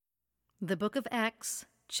The Book of Acts,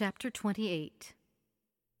 chapter 28.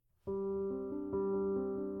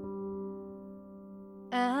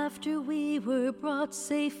 After we were brought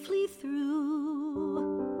safely through,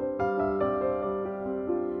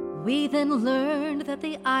 we then learned that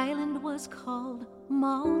the island was called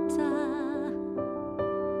Malta.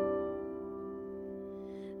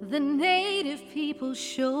 The native people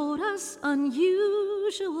showed us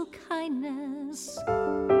unusual kindness,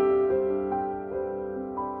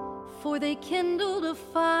 for they kindled a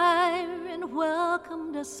fire and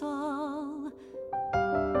welcomed us all,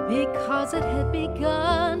 because it had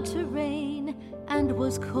begun to rain and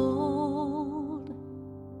was cold.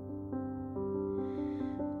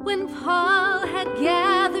 When Paul had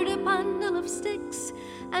gathered a bundle of sticks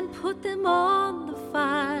and put them on the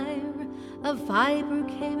fire, a viper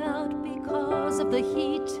came out because of the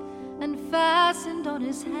heat and fastened on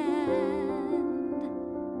his hand.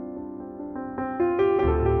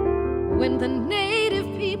 When the native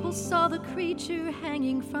people saw the creature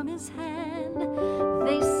hanging from his hand,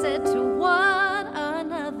 they said to one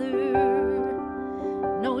another,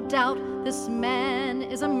 "No doubt this man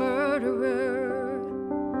is a murderer.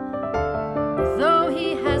 Though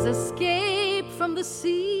he has escaped from the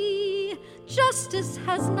sea, justice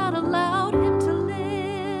has not allowed him to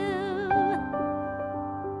live."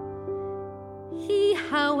 He,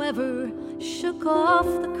 however, shook off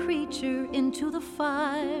the creature into the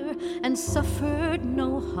fire and suffered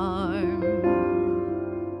no harm.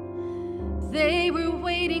 They were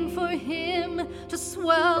waiting for him to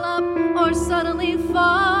swell up or suddenly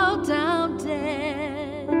fall down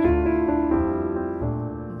dead.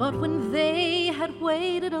 But when they had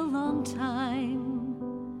waited a long time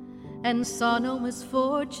and saw no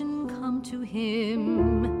misfortune come to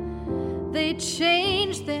him, they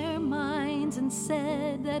changed their minds and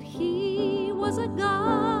said that he was a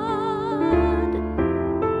god.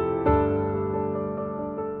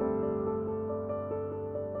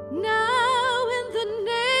 Now in the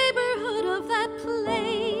neighborhood of that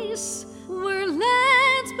place were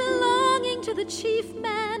lands belonging to the chief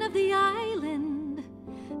man of the island,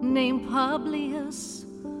 named Publius,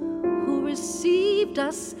 who received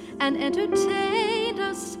us and entertained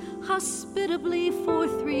us hospitably for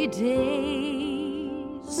 3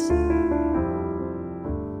 days.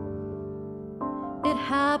 It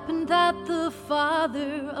happened that the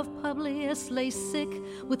father of Publius lay sick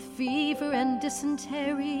with fever and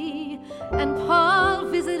dysentery, and Paul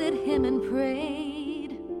visited him and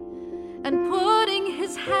prayed, and putting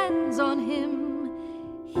his hands on him,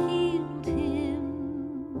 healed him.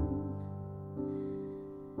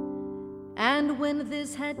 And when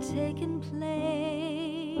this had taken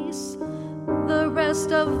place, the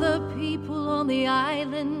rest of the people on the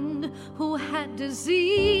island who had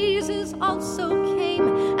diseases also came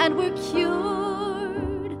and were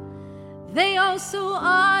cured. They also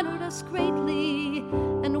honored us greatly,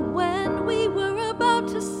 and when we were about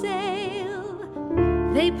to sail,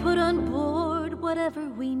 they put on board whatever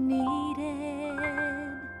we needed.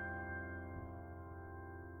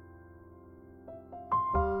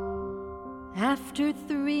 After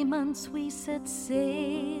 3 months we set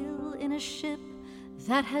sail in a ship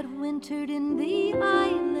that had wintered in the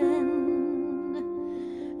island,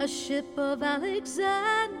 a ship of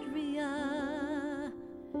Alexandria,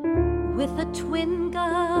 with the twin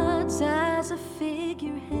gods as a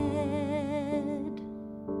figurehead.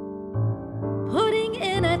 Putting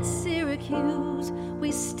in at Syracuse,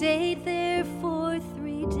 we stayed there for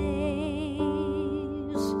 3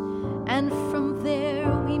 days, and from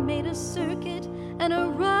there we made a circuit and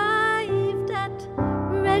arrived at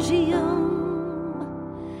Rhegium.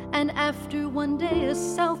 And after 1 day a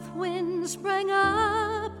south wind sprang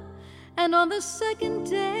up, and on the 2nd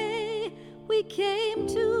day we came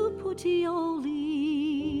to Puteoli.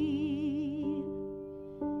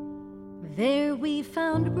 There we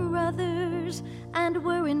found brothers and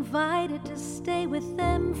were invited to stay with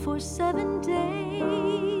them for 7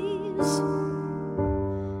 days.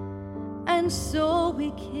 And so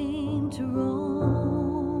we came to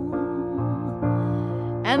Rome,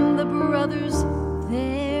 and the brothers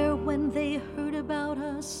there, when they heard about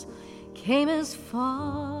us, came as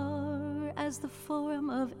far as the Forum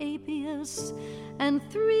of Appius and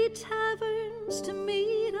 3 taverns to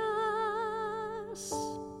meet us.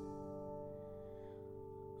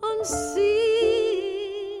 On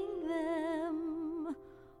seeing them,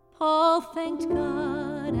 Paul thanked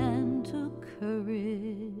God and took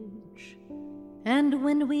courage. And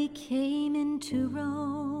when we came into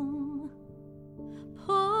Rome,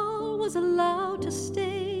 Paul was allowed to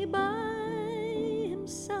stay by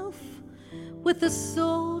himself with the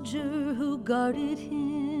soldier who guarded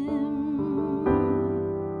him.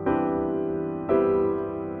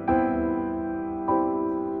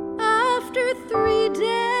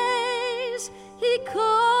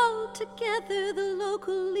 called together the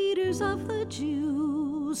local leaders of the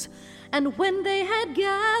Jews, and when they had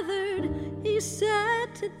gathered, he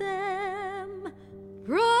said to them,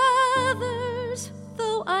 "Brothers,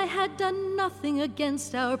 though I had done nothing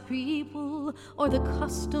against our people or the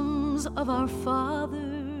customs of our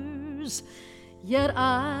fathers, yet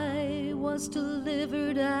I was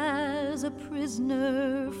delivered as a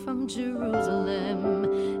prisoner from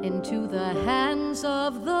Jerusalem into the hands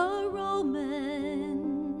of the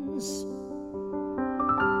Romans.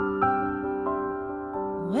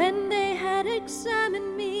 When they had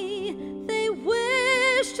examined me, they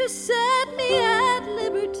wished to set me at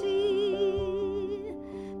liberty,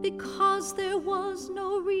 because there was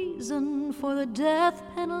no reason for the death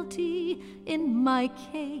penalty in my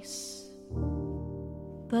case.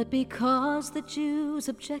 But because the Jews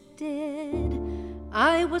objected,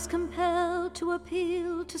 I was compelled to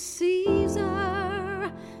appeal to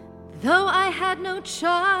Caesar, though I had no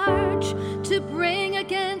charge to bring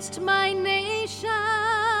against my nation.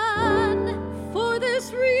 For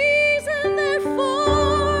this reason,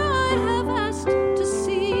 therefore, I have asked to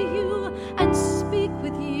see you and speak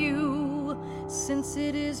with you, since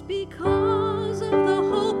it is because of the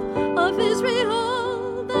hope of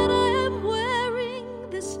Israel that I am wearing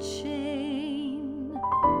this chain."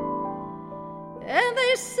 And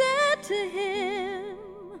they said to him,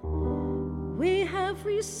 "We have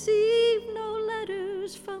received no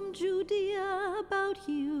letters from Judea about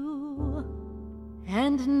you,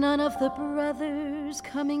 and none of the brothers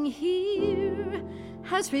coming here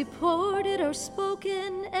has reported or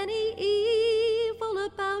spoken any evil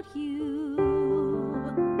about you.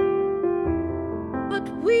 But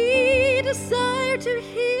we desire to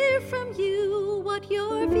hear from you what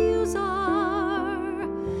your views are,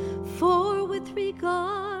 for with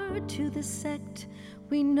regard to the sect,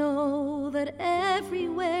 we know that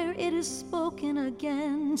everywhere it is spoken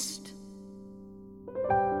against."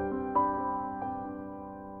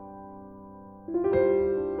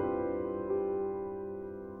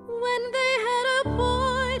 When they had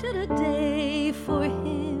appointed a day for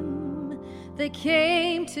him, they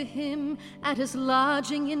came to him at his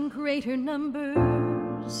lodging in greater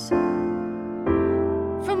numbers.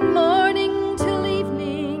 From morning till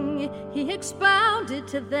evening, he expounded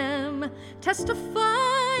to them,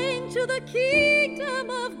 testifying to the kingdom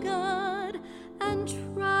of God and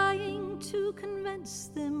trying to convince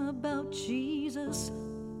them about Jesus,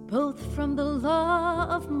 both from the law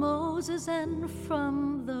of Moses and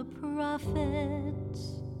from the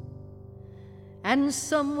prophets. And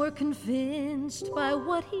some were convinced by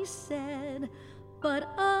what he said, but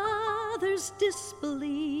others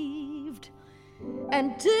disbelieved.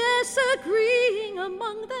 And disagreeing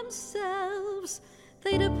among themselves,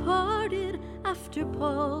 they departed after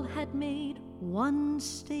Paul had made one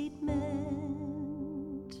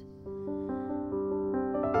statement.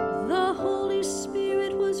 The Holy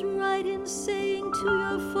Spirit was right in saying to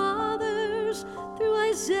your fathers through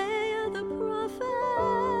Isaiah the prophet,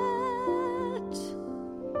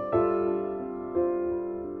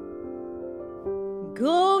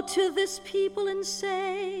 "Go to this people and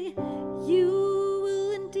say, you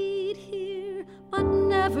will indeed hear, but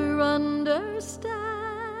never understand,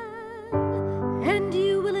 and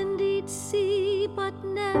you will indeed see, but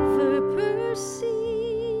never perceive.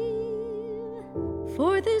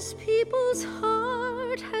 For this people's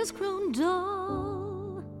heart has grown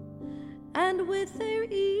dull, and with their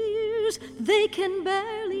ears they can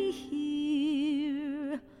barely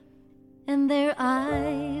hear, and their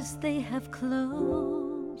eyes they have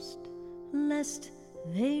closed, lest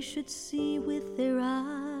they should see with their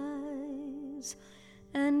eyes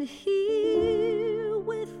and hear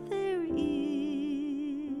with their ears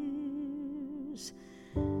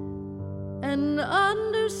and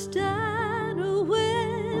understand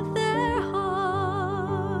with their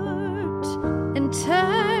heart and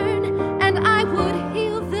turn, and I would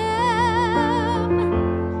heal them.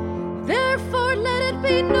 Therefore let it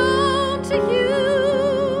be known to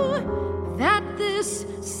you that this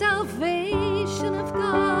salvation of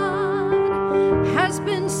God has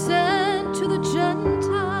been sent to the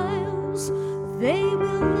Gentiles. They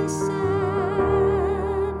will listen."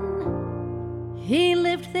 He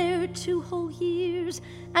lived there 2 whole years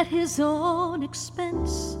at his own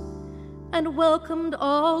expense, and welcomed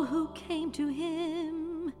all who came to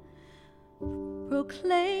him,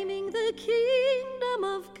 proclaiming the kingdom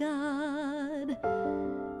of God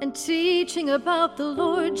and teaching about the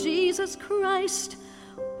Lord Jesus Christ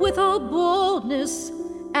with all boldness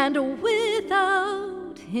and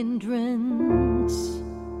without hindrance.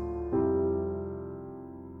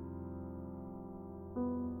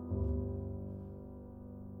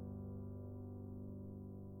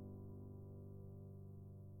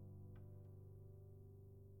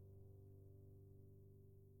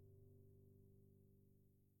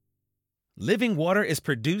 Living Water is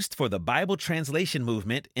produced for the Bible Translation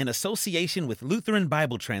Movement in association with Lutheran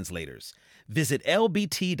Bible Translators. Visit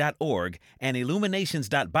lbt.org and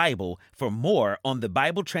illuminations.bible for more on the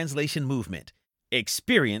Bible Translation Movement.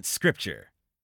 Experience Scripture.